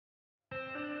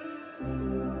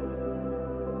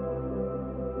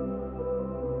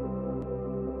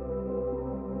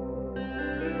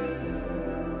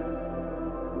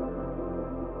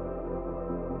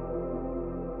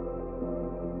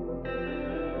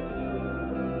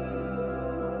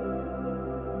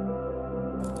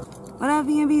What up,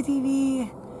 B&B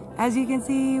TV? As you can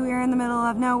see, we are in the middle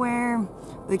of nowhere.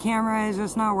 The camera is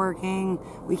just not working.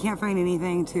 We can't find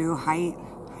anything to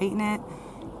heighten it.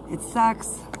 It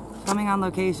sucks. Filming on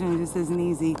location just isn't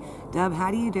easy. Dub, how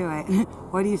do you do it?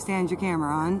 What do you stand your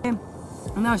camera on?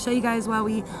 And I'll show you guys what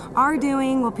we are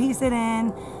doing. We'll piece it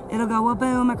in. It'll go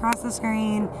boom across the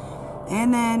screen.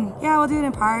 And then, yeah, we'll do it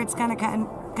in parts, kind of cut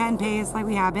and paste like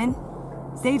we have been.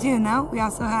 Stay tuned though. We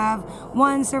also have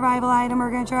one survival item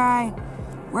we're gonna try.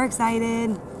 We're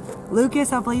excited. Lucas,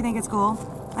 hopefully you think it's cool.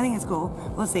 I think it's cool.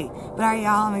 We'll see. But alright,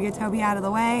 y'all, I'm gonna get Toby out of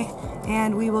the way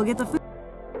and we will get the food.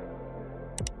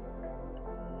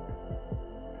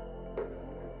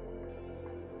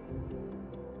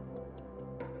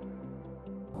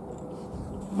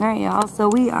 Alright, y'all, so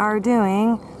we are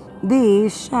doing the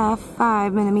Chef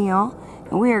 5-minute meal.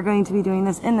 And we are going to be doing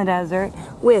this in the desert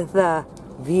with the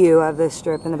view of this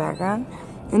strip in the background.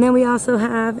 And then we also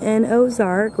have an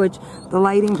Ozark, which the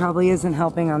lighting probably isn't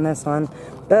helping on this one.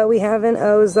 But we have an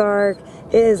Ozark.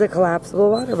 It is a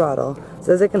collapsible water bottle. It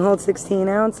says it can hold 16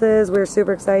 ounces. We're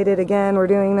super excited. Again, we're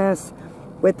doing this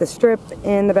with the strip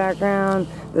in the background.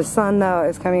 The sun, though,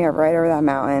 is coming up right over that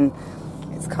mountain.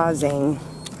 It's causing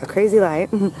a crazy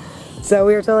light. So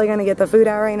we are totally going to get the food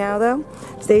out right now, though.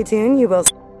 Stay tuned. You will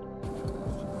see.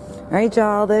 Alright,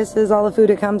 y'all, this is all the food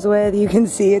it comes with. You can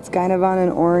see it's kind of on an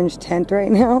orange tent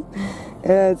right now.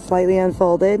 It's slightly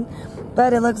unfolded.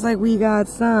 But it looks like we got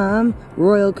some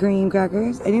royal cream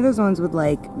crackers. I think those ones with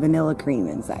like vanilla cream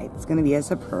inside. It's going to be a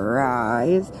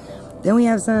surprise. Then we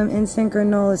have some instant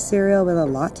granola cereal with a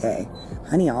latte.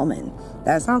 Honey almond.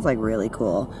 That sounds like really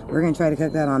cool. We're going to try to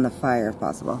cook that on the fire if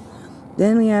possible.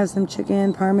 Then we have some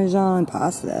chicken Parmesan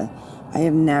pasta. I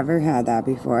have never had that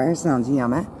before. Sounds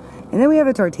yummy. And then we have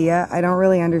a tortilla. I don't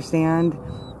really understand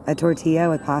a tortilla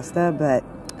with pasta, but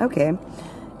okay.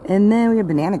 And then we have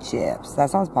banana chips. That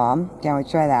sounds bomb. Can't wait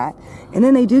to try that. And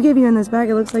then they do give you in this bag,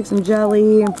 it looks like some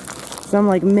jelly, some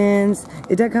like mince.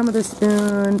 It did come with a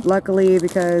spoon, luckily,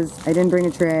 because I didn't bring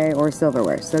a tray or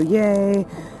silverware. So yay.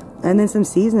 And then some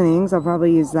seasonings. I'll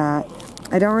probably use that.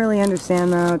 I don't really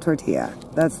understand though tortilla.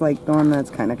 That's like the one that's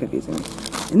kind of confusing.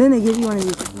 And then they give you one of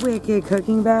these wicked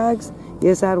cooking bags. You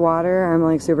just add water. I'm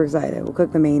like super excited. We'll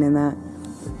cook the main in that.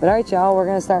 But alright, y'all, we're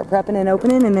going to start prepping and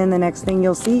opening, and then the next thing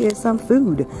you'll see is some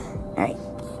food. Alright.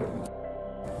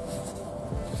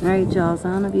 Alright, y'all, so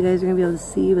I don't know if you guys are going to be able to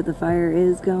see, but the fire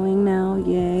is going now.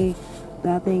 Yay.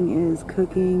 That thing is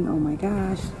cooking. Oh my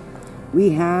gosh. We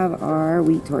have our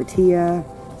wheat tortilla.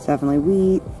 It's definitely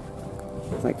wheat.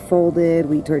 It's like folded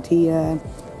wheat tortilla.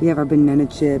 We have our banana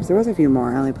chips. There was a few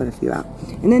more. I only put a few out.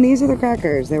 And then these are the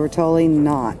crackers. They were totally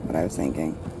not what I was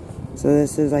thinking. So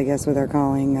this is, I guess, what they're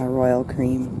calling a royal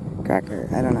cream cracker.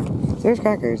 I don't know. So there's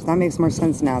crackers. That makes more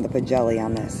sense now to put jelly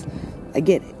on this. I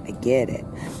get it. I get it.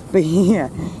 But yeah,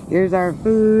 here's our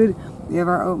food. We have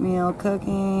our oatmeal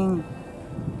cooking.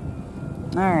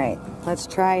 Alright, let's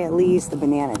try at least the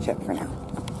banana chip for now.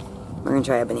 We're going to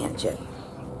try a banana chip.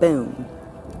 Boom.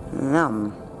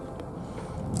 Yum.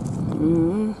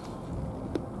 Mm.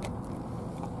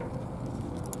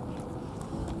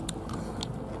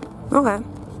 Okay.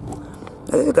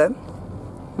 That is good.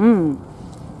 Mmm.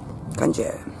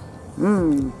 Crunchy.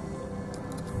 Mmm.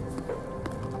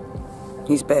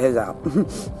 He spit his out.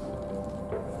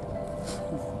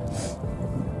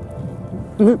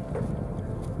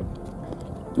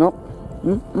 Nope.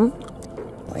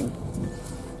 Like,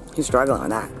 he's struggling with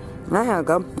that. There you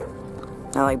go.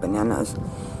 I like bananas.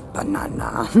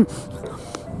 Banana.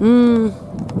 Mmm.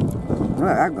 Where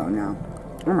did that go now?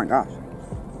 Oh my gosh.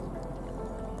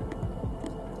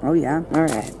 Oh yeah.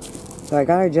 Alright. So I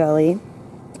got our jelly.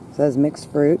 It says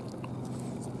mixed fruit.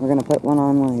 We're going to put one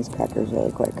on one of these crackers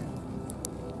really quick.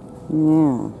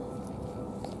 Yeah.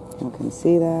 You can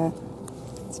see that.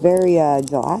 It's very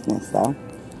gelatinous though.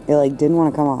 It like didn't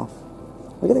want to come off.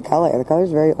 Look at the color. The color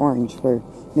is very orange for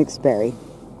mixed berry.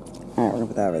 Alright, we're going to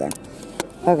put that over there.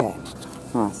 Okay.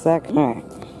 Hold on a sec. Alright.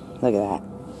 Look at that.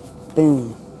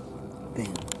 Boom.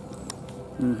 Boom.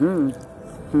 Mm-hmm.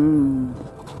 Mmm.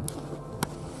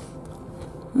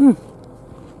 Mmm.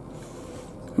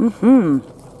 Mm-hmm.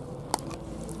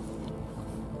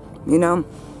 You know,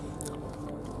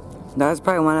 that's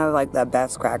probably one of like the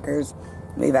best crackers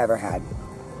we've ever had.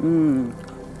 Mmm.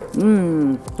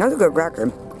 Mmm. That's a good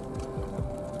cracker.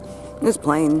 Just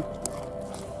plain.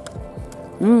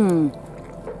 Mmm.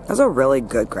 That's a really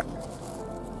good cracker.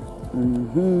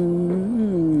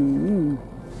 Mm-hmm.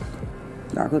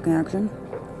 Dark cooking action.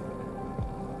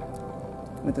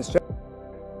 With the strip.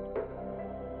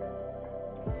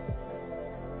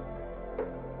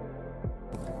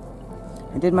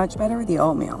 I did much better with the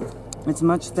oatmeal. It's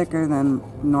much thicker than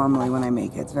normally when I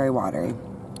make it. It's very watery.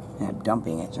 And I'm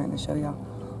dumping it, trying to show y'all.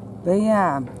 But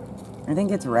yeah, I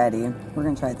think it's ready. We're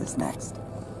gonna try this next.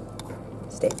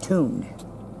 Stay tuned.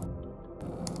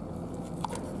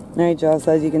 Alright, y'all,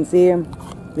 so as you can see,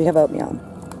 we have oatmeal.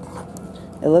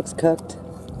 It looks cooked.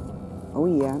 Oh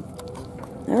yeah.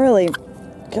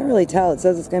 Can't really tell. It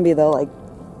says it's gonna be the like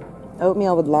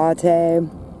oatmeal with latte. And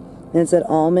it said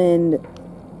almond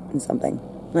and something.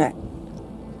 Alright.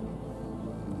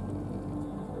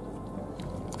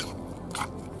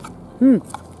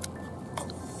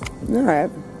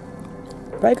 Alright.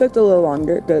 Probably cooked a little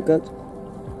longer. Good cooked.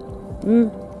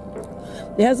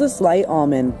 It has a slight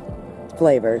almond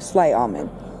flavor. Slight almond.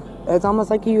 It's almost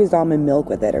like you used almond milk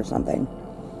with it or something.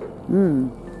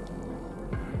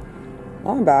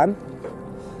 Not bad.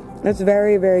 It's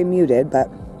very, very muted, but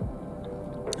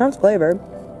has flavor.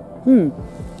 So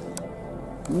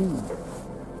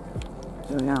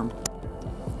yeah.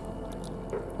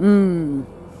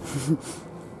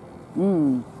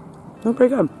 That's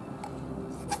pretty good.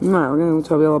 Alright, we're gonna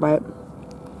tell you a little bit.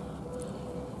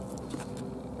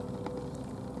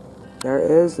 There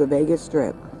is the Vegas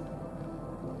strip.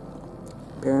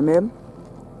 Pyramid.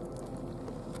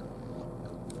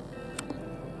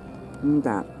 And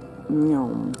that.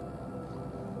 Yum.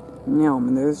 Yum.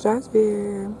 And there's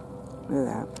Jasper. Look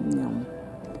at that. Yum.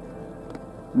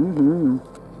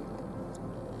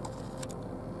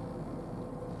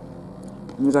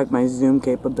 There's like my zoom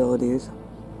capabilities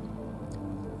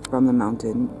from the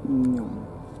mountain.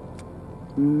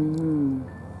 Yum.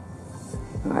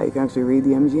 Alright, you can actually read the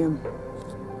MGM.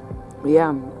 But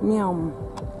yeah. Yum.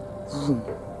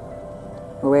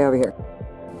 We're way over here.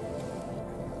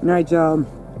 Alright, y'all.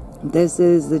 This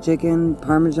is the chicken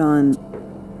Parmesan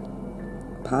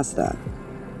pasta.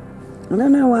 I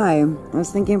don't know why. I was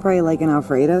thinking probably like an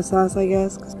Alfredo sauce, I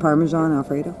guess. Because Parmesan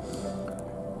Alfredo.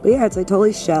 But yeah, it's like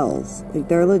totally shells. Like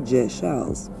they're legit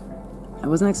shells. I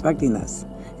wasn't expecting this.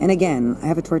 And again, I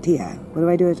have a tortilla. What do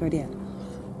I do with a tortilla?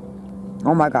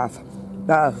 Oh my gosh.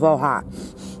 That is so hot.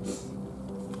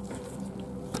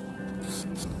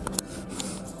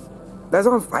 That's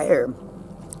on fire.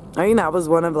 I mean, that was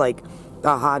one of like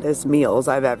the hottest meals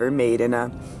I've ever made in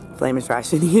a flaming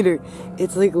ration heater.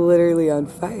 It's like literally on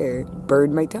fire.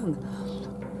 Burned my tongue.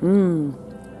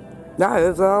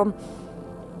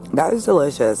 That is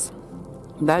delicious.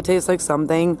 That tastes like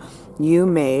something you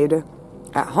made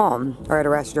at home or at a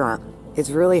restaurant. It's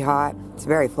really hot. It's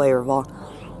very flavorful.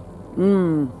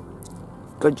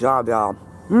 Good job, y'all.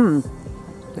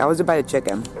 That was a bite of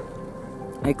chicken.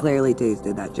 I clearly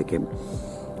tasted that chicken.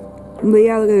 But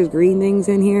yeah, look at those green things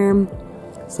in here.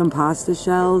 Some pasta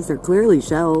shells. They're clearly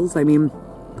shells. I mean,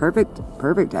 perfect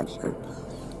texture.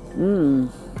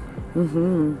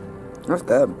 That's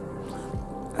good.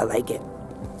 I like it.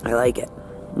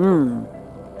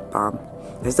 Bomb.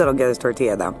 I still don't get his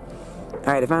tortilla though.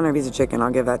 Alright, I found our piece of chicken. I'll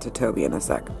give that to Toby in a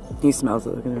sec. He smells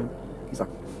it. Look at him. He's like...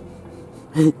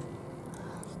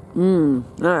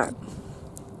 Alright.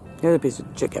 Here's a piece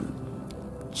of chicken.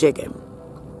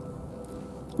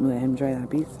 Let him try that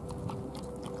piece.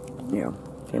 Yeah.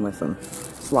 Came with some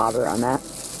slobber on that.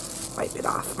 Wipe it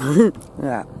off.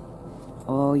 Yeah.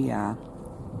 Oh yeah.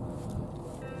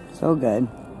 So good.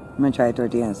 I'm gonna try a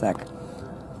tortilla in a sec.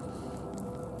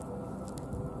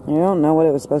 I don't know what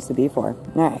it was supposed to be for.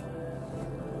 Alright.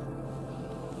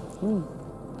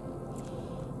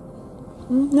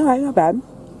 No, not bad.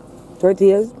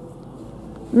 Tortillas.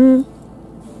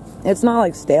 It's not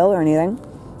like stale or anything.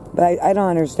 But I don't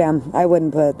understand. I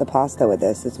wouldn't put the pasta with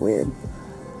this. It's weird.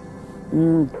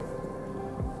 You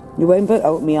wouldn't put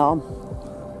oatmeal.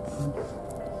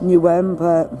 You wouldn't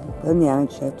put banana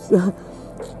chips.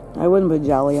 I wouldn't put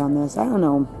jelly on this. I don't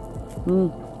know.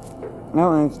 I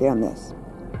don't understand this.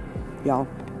 Y'all.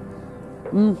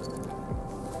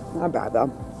 Not bad though.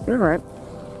 Alright.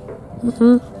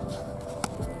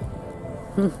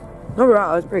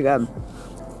 Overall, it's pretty good.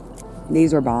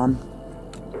 These are bomb.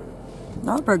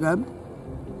 That was pretty good.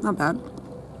 Not bad.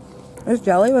 This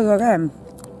jelly was okay.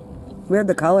 Weird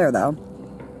the color though.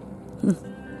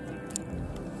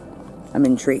 I'm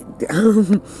intrigued.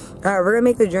 Alright, we're gonna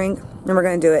make the drink and we're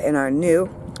gonna do it in our new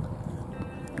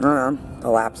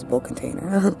collapsible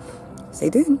container. Stay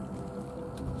tuned.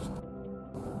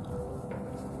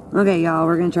 Okay, y'all,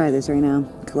 we're gonna try this right now.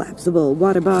 Collapsible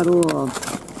water bottle.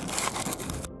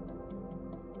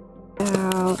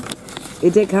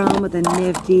 It did come with a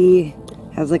nifty,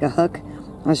 has like a hook.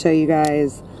 I'll show you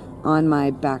guys on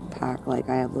my backpack. Like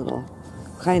I have little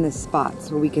kind of spots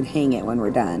where we can hang it when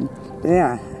we're done. But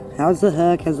yeah, has the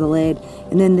hook, has the lid,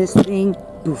 and then this thing,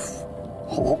 poof,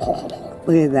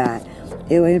 Look at that.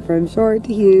 It went from short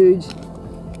to huge.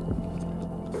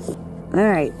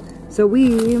 Alright, so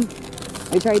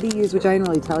I tried to use, which I didn't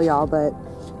really tell y'all, but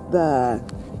the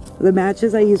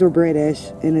matches I used were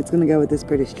British, and it's going to go with this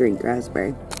British drink,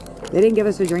 raspberry. They didn't give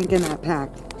us a drink in that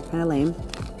pack. Kind of lame.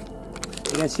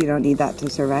 I guess you don't need that to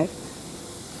survive.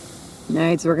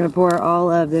 Alright, so we're going to pour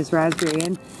all of this raspberry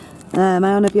in. I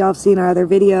don't know if y'all have seen our other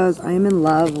videos. I am in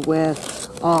love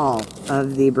with all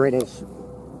of the British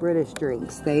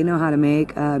drinks. They know how to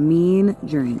make a mean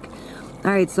drink.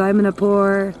 Alright, so I'm going to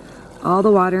pour all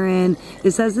the water in.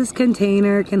 It says this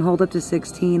container can hold up to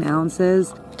 16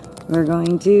 ounces. We're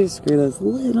going to screw this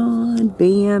lid on.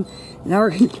 Bam. Now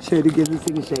we're going to try to give this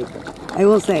thing a shake. I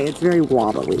will say, it's very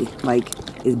wobbly. Like,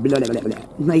 it's blah, blah, blah, blah.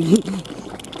 Like,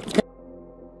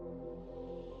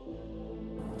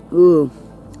 ooh,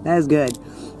 that is good.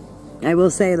 I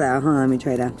will say that, let me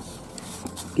try to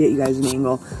get you guys an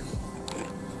angle.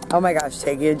 Oh my gosh,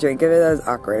 taking a drink of it, that was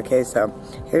awkward. Okay, so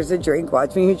here's the drink.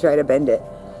 Watch me try to bend it.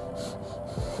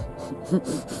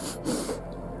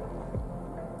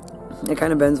 It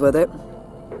kind of bends with it.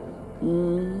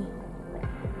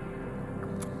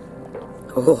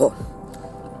 Oh,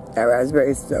 that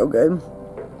raspberry is so good.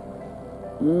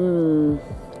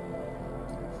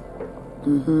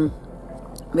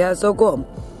 Yeah, it's so cool.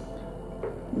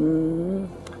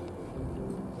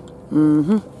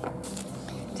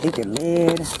 Take your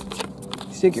lid,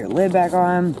 stick your lid back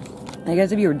on. I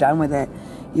guess if you were done with it,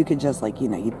 you could just, like, you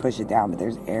know, you'd push it down, but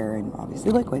there's air and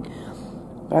obviously liquid.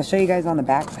 But I'll show you guys on the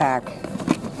backpack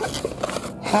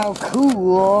how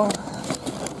cool.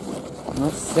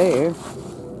 Let's see.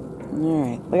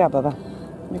 Alright, look out, Bubba.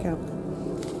 Look out.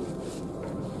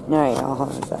 Alright, y'all,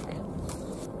 hold on a sec.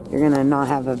 You're gonna not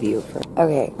have a view for.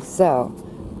 Okay, so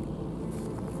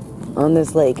on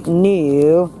this like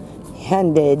new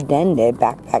handed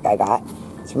backpack I got,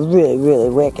 it's really, really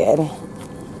wicked.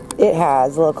 It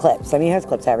has little clips. I mean, it has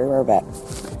clips everywhere, but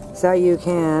so you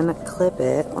can clip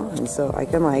it on, so I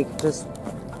can like just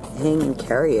hang and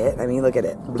carry it. I mean, look at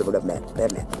it.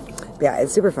 Yeah,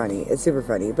 it's super funny. It's super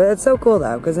funny, but it's so cool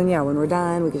though, because then yeah, when we're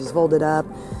done, we can just fold it up,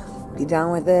 be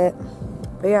done with it.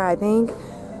 But yeah, I think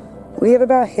we have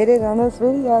about hit it on this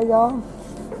video, y'all.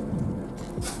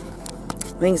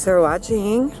 Thanks for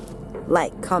watching.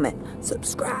 Like, comment,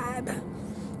 subscribe.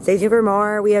 Stay tuned for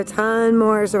more. We have a ton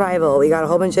more survival. We got a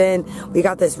whole bunch in. We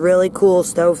got this really cool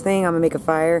stove thing. I'm gonna make a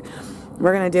fire.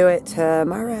 We're gonna do it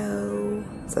tomorrow.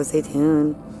 So stay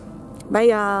tuned. Bye,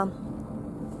 y'all.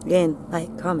 Again,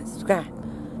 like, comment, subscribe.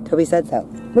 Toby said so.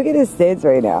 Look at his stance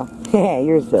right now.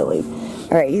 You're silly.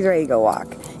 All right, he's ready to go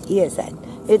walk. He has said,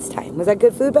 it's time. Was that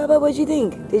good food, Bubba? What'd you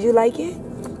think? Did you like it?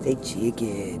 Say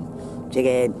chicken.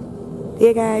 Chicken. See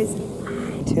ya, guys.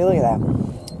 Too, look at that.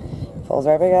 Folds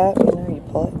right back up. You know, you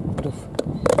pull it. Just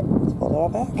fold it all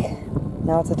back.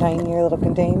 Now it's a tinier little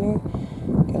container.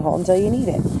 You can hold until you need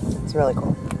it. It's really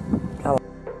cool.